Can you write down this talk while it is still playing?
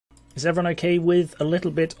Is everyone okay with a little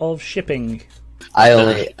bit of shipping? I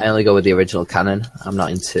only go with the original canon. I'm not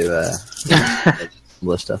into other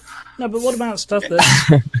stuff. No, but what about stuff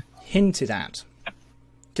that's hinted at?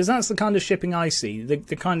 Because that's the kind of shipping I see,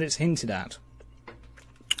 the kind that's hinted at.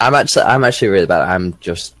 I'm actually really bad. I'm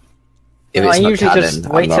just if it's I not usually canon, just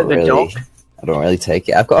wait at the really, dock. I don't really take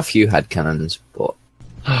it. I've got a few head cannons, but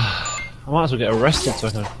I might as well get arrested so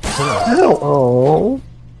I can. oh.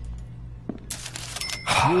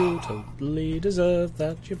 You totally deserve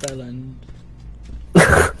that, you bellend.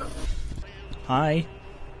 Hi.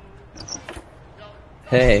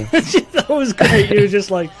 Hey. That was great. You were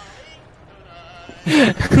just like...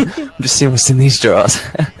 I'm just seeing what's in these drawers.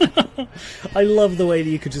 I love the way that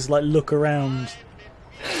you could just like look around.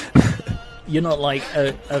 You're not like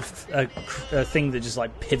a thing that just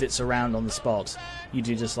like pivots around on the spot. You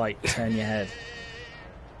do just like turn your head,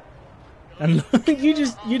 and you're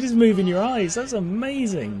just moving your eyes. That's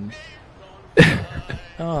amazing.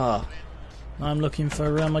 Ah, I'm looking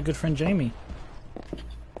for my good friend Jamie.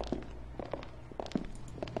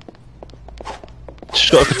 She's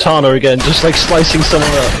got a katana again, just like slicing someone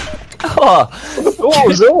up. Oh, what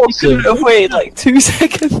was that? You couldn't have waited like 2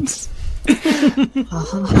 seconds.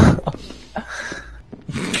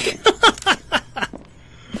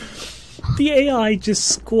 The AI just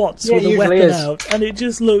squats with a weapon out, and it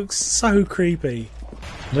just looks so creepy.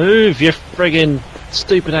 Move, you friggin'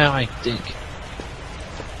 stupid AI dick.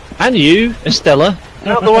 And you, Estella,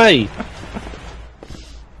 out of the way.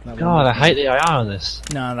 God, I hate the AI on this.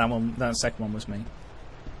 No, that second one was me.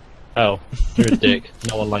 Oh, you're a dick.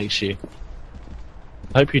 No one likes you.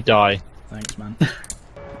 I hope you die. Thanks, man.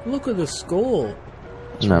 Look at the score.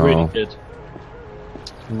 It's really good.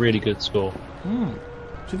 Really good score.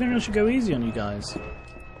 Do you think I should go easy on you guys?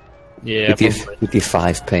 Yeah, with your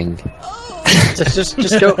 5 ping. just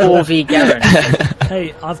go all v Geran.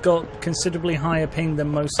 Hey, I've got considerably higher ping than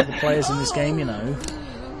most of the players in this game, you know.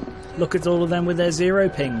 Look at all of them with their 0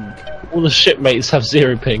 ping. All the shipmates have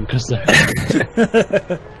 0 ping because they're...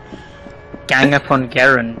 Gang up on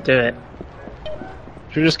Geran, do it.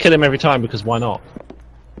 Should we just kill him every time because why not?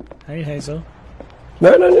 Hey, Hazel.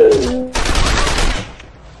 No.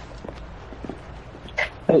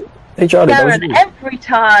 Hey Charlie, Geran, every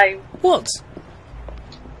time. What?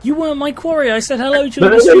 You weren't my quarry. I said hello to you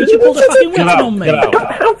in the street. You pulled a fucking weapon on me.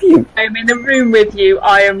 Have you? I'm in the room with you.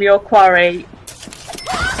 I am your quarry.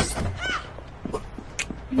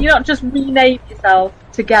 Can you not just rename yourself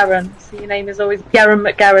to Geran? So your name is always Geran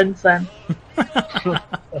McGarrenson.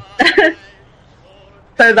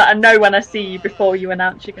 So that I know when I see you before you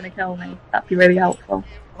announce you're going to kill me. That'd be really helpful.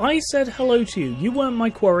 I said hello to you. You weren't my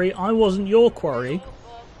quarry. I wasn't your quarry.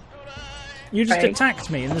 You just attacked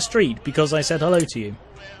me in the street because I said hello to you.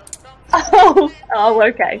 Oh,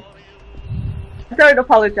 okay. Don't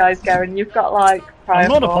apologise, Geran. You've got like. I'm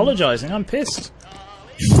not apologising. I'm pissed.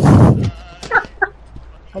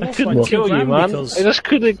 I couldn't kill you, man. I just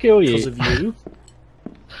couldn't kill you because of you.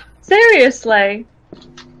 Seriously.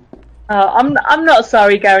 I'm not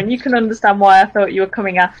sorry, Geran. You can understand why I thought you were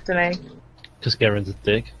coming after me. Because Geran's a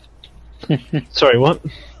dick. Sorry, what?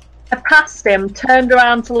 I passed him, turned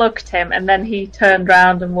around to look at him, and then he turned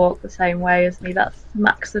around and walked the same way as me. That's the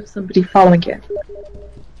max of somebody following you.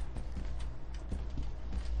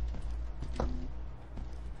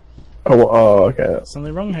 Oh, okay.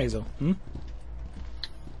 Something wrong, Hazel?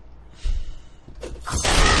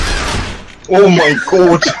 Oh my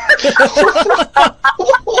god!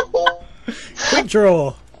 Quick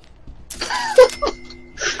draw!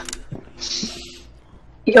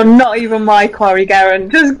 You're not even my quarry, Geran.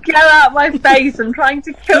 Just get out my face. I'm trying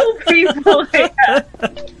to kill people here.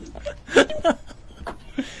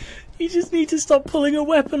 You just need to stop pulling a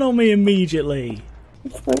weapon on me immediately.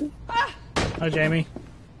 Hi, Jamie.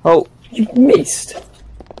 Oh, you missed.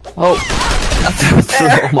 Oh, I threw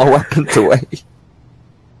all my weapons away.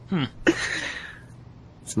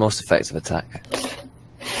 It's the most effective attack.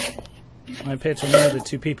 I appear to have murdered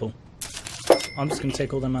 2 people. I'm just going to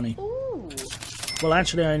take all their money. Well,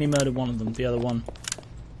 actually, I only murdered one of them. The other one.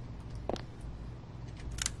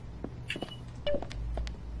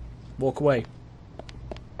 Walk away.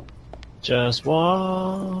 Just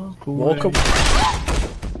walk away. Walk away.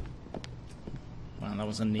 Wow, that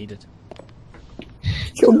was unneeded.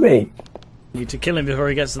 Kill me. Need to kill him before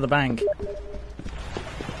he gets to the bank.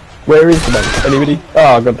 Where is the bank? Anybody?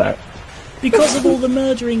 Oh, I got that. Because of all the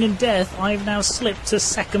murdering and death, I've now slipped to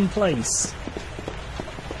 2nd place.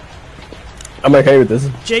 I'm okay with this.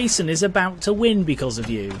 Jason is about to win because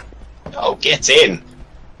of you. Oh, get in!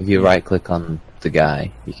 If you right click on the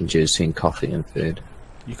guy, you can choose between coffee and food.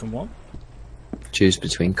 You can what? Choose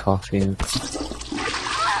between coffee and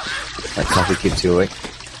That coffee keeps you awake.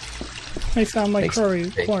 I found my Makes quarry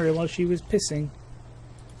sense. while she was pissing.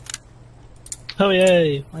 Oh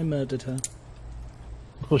yay! I murdered her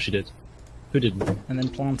Of course you did. Who didn't? and then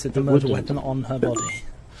planted the Who murder wouldn't? weapon on her body.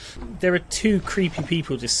 There are two creepy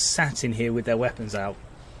people just sat in here with their weapons out.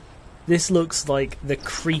 This looks like the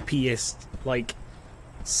creepiest, like,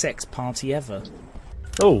 sex party ever.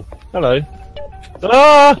 Oh, hello.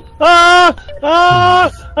 Ah! Ah!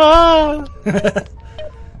 Ah! Ah!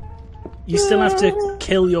 You still have to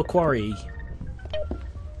kill your quarry.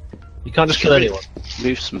 You can't just kill anyone.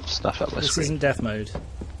 Move some stuff up my This screen. isn't death mode.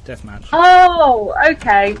 Deathmatch. Oh,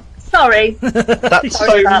 okay. Sorry. That's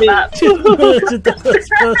Sorry about that. You murdered the first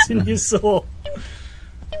person you saw.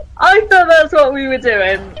 I thought that's what we were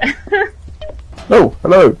doing. Oh,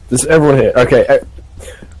 hello. There's everyone here. Okay.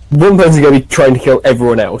 One person's going to be trying to kill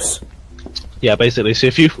everyone else. Yeah, basically. So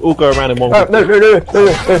if you all go around in one. Oh, no.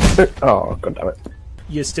 Oh, god damn it.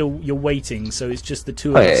 You're waiting, so it's just the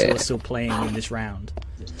two of us who are still playing in this round.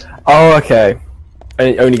 Oh, okay. And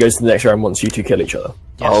it only goes to the next round once you two kill each other.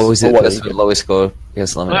 Yes. Oh, is it Or what because is the it? lowest score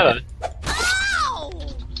gets eliminated?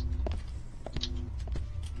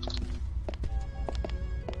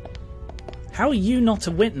 How are you not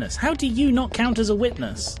a witness? How do you not count as a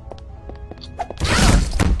witness?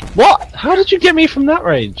 What? How did you get me from that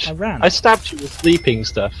range? I ran. I stabbed you with sleeping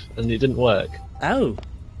stuff, and it didn't work. Oh,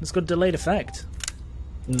 it's got delayed effect.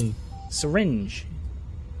 Mm. Syringe.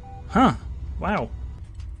 Huh. Wow.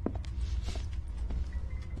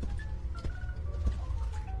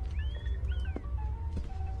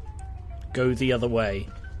 Go the other way.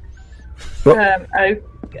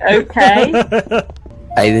 Okay.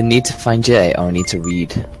 I either need to find Jay or I need to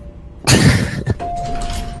read.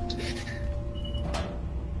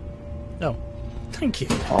 Oh, thank you.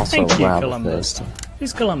 Also, Thank you, wow, Columbus. thirsty.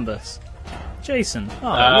 Who's Columbus? Jason.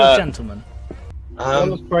 Oh, you're a gentleman.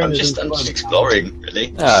 I'm just exploring,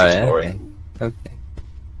 really. Oh, Just yeah, exploring. okay.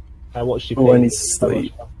 I watched you. Oh, play. I need to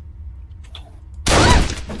sleep.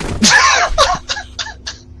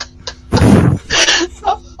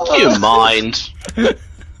 Do you mind?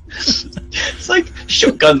 It's like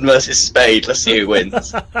shotgun versus spade. Let's see who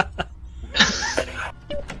wins.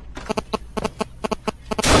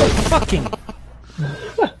 Fucking.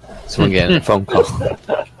 Someone getting a phone call.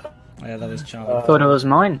 Yeah, that was Charlie. Thought it was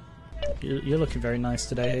mine. You're looking very nice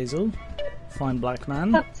today, Hazel. Fine black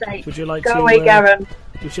man. God's sake. Would you like Go to? away, Geran.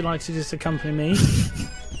 Would you like to just accompany me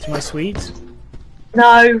to my suite?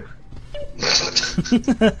 No.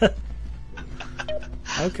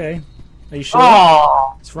 Okay. Are you sure?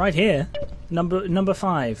 Oh. It's right here. Number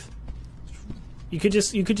 5. You could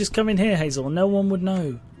just come in here, Hazel. No one would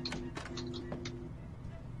know.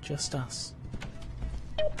 Just us.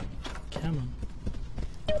 Come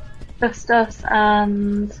on. Just us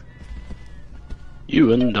and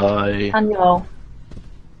You and I. Daniel.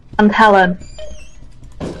 And Helen.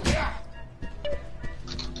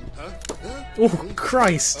 Oh,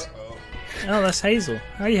 Christ! Oh, that's Hazel.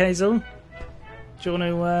 Hey, Hazel. Do you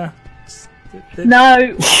want to,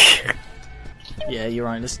 No. Yeah, you're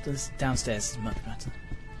right. Let's downstairs is much better.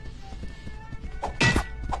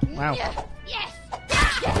 Wow.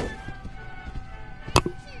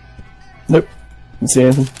 Nope. Didn't see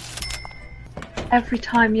anything. Every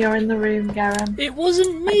time you're in the room, Geran. It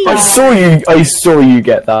wasn't me! I saw you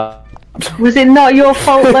get that. Was it not your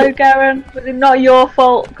fault though, Geran? Was it not your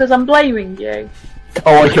fault? Because I'm blaming you.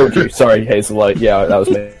 Oh, I killed you. Sorry, Hazel. Yeah, that was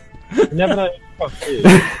me. You never know. Fuck you.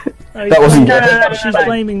 That wasn't No, good. no, no, She's no.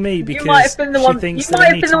 blaming me You because might have been the she one. You thinks that might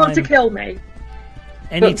have been the one to kill me.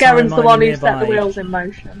 But anytime Geran's the I'm one who set the nearby- wheels in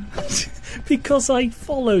motion. Because I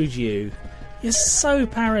followed you. You're so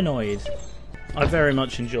paranoid. I very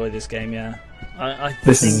much enjoy this game, yeah. I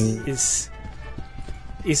This think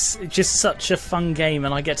it's just such a fun game,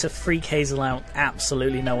 and I get to freak Hazel out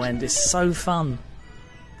absolutely no end. It's so fun.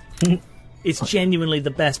 It's genuinely the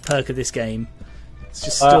best perk of this game. It's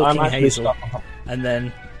just I'm stalking actually Hazel, and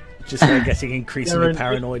then just her getting increasingly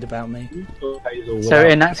paranoid about me. So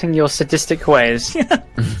enacting your sadistic ways. Yeah,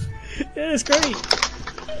 it's great.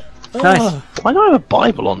 Nice. Oh, Why do I have a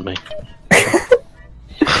Bible on me?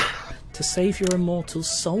 to save your immortal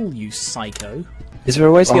soul, you psycho. Is there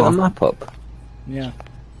a way to get the map up? Yeah.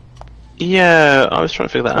 Yeah, I was trying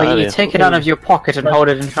to figure that out Well, earlier. you take it out of your pocket and hold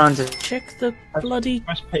it in front of. Check the bloody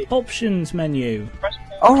Press P. options menu.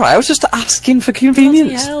 Alright, I was just asking for Bloody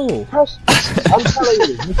convenience. hell. I'm telling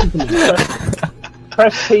you. Listen to me.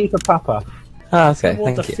 Press P for Papa. Ah, okay,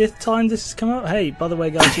 What, the thank you. 5th time this has come up? Hey, by the way,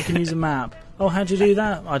 guys, you can use a map. Oh, how'd you do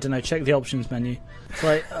that? I don't know, check the options menu. It's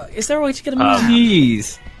like, is there a way to get a map?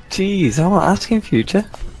 Jeez. Jeez, I'm not asking future.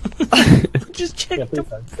 Just check the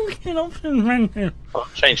fucking options menu. Oh,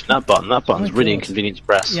 I'm changing that button. That button's Oh, really God. inconvenient to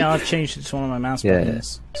press. Yeah, I've changed it to one of my mouse Yeah,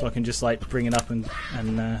 buttons, so I can just like bring it up and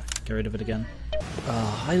get rid of it again.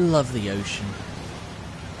 Oh, I love the ocean.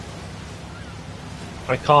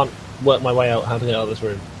 I can't work my way out how to get out of this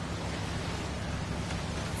room.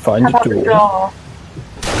 Find How a about the door. door?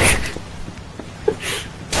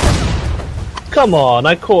 Come on,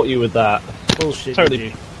 I caught you with that. Bullshit, Totally.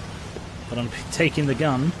 you. But I'm taking the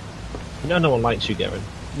gun. You know no one likes you, Geran.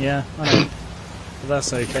 Yeah, I know. But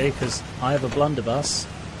that's okay, because I have a blunderbuss,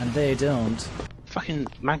 and they don't. Fucking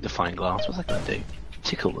magnifying glass. What's that going to do?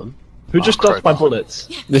 Tickle them? Who Oh, just dodged my crowbar. bullets?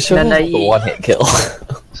 The shovel's no, a one-hit kill.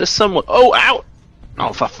 Is there someone? Oh, ow!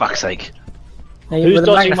 Oh, for fuck's sake! Now, Who's with a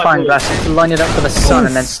dodging my magnifying bullets? glass, you have to line it up with the sun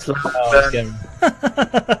and then slowly Oh, burn. it's Geran.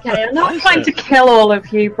 Okay, I'm not trying to kill all of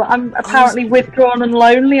you, but I'm apparently withdrawn and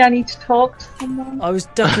lonely. I need to talk to someone. I was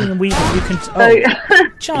ducking and weaving. You can. So, Oh, You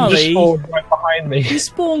just Charlie! spawned right behind me. You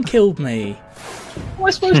spawn killed me. What am I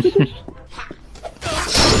supposed to do?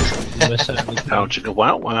 Most certainly can. Ow, chicka,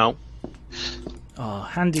 wow, wow. Oh,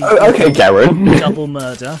 handy. Oh, okay, Geran. Double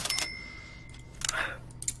murder.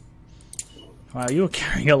 Wow, you were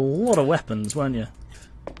carrying a lot of weapons, weren't you?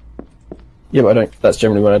 Yeah, but I don't. That's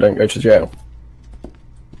generally when I don't go to jail.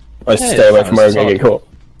 I Yeah, stay away from where I'm sounds going to get caught.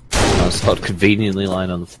 I was sort of conveniently lying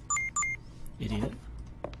on the Idiot.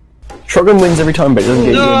 Shotgun wins every time, but it doesn't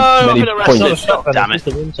get No, you I've many been arrested. Not a points. shotgun, Damn it's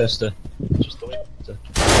just the Winchester. Just the Winchester.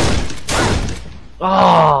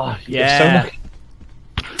 Ah, you get so Yeah. lucky.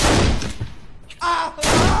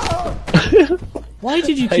 Why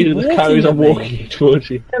did you Hey, keep the walking carries at on me? walking towards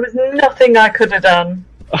you. there was nothing I could have done.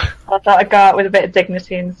 I thought I'd go out with a bit of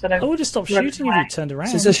dignity instead of. I would have stopped Run shooting if away. you turned around.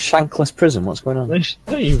 This is a shankless prison, what's going on? No,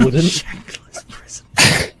 no, you wouldn't. Shankless prison.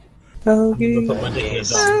 I put my dick in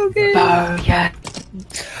the dog. Oh, yeah.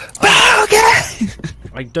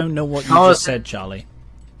 I don't know what you Oh, just said, Charlie.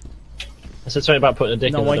 I said something about putting a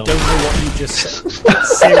dick No, in the I dog. don't know what you just said.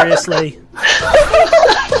 Seriously.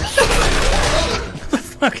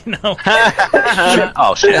 Fucking hell.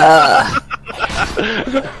 Oh, shit.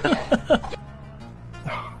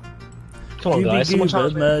 Come on, Gooby guys. Someone Goober tell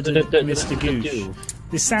us murdered what to Mr. do. Gooch.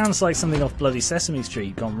 This sounds like something off bloody Sesame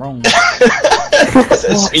Street gone wrong.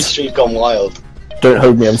 Sesame Street gone wild. Don't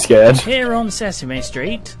hold me, I'm scared. Here on Sesame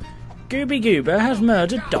Street, Gooby Goober has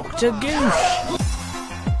murdered Dr. Gooch.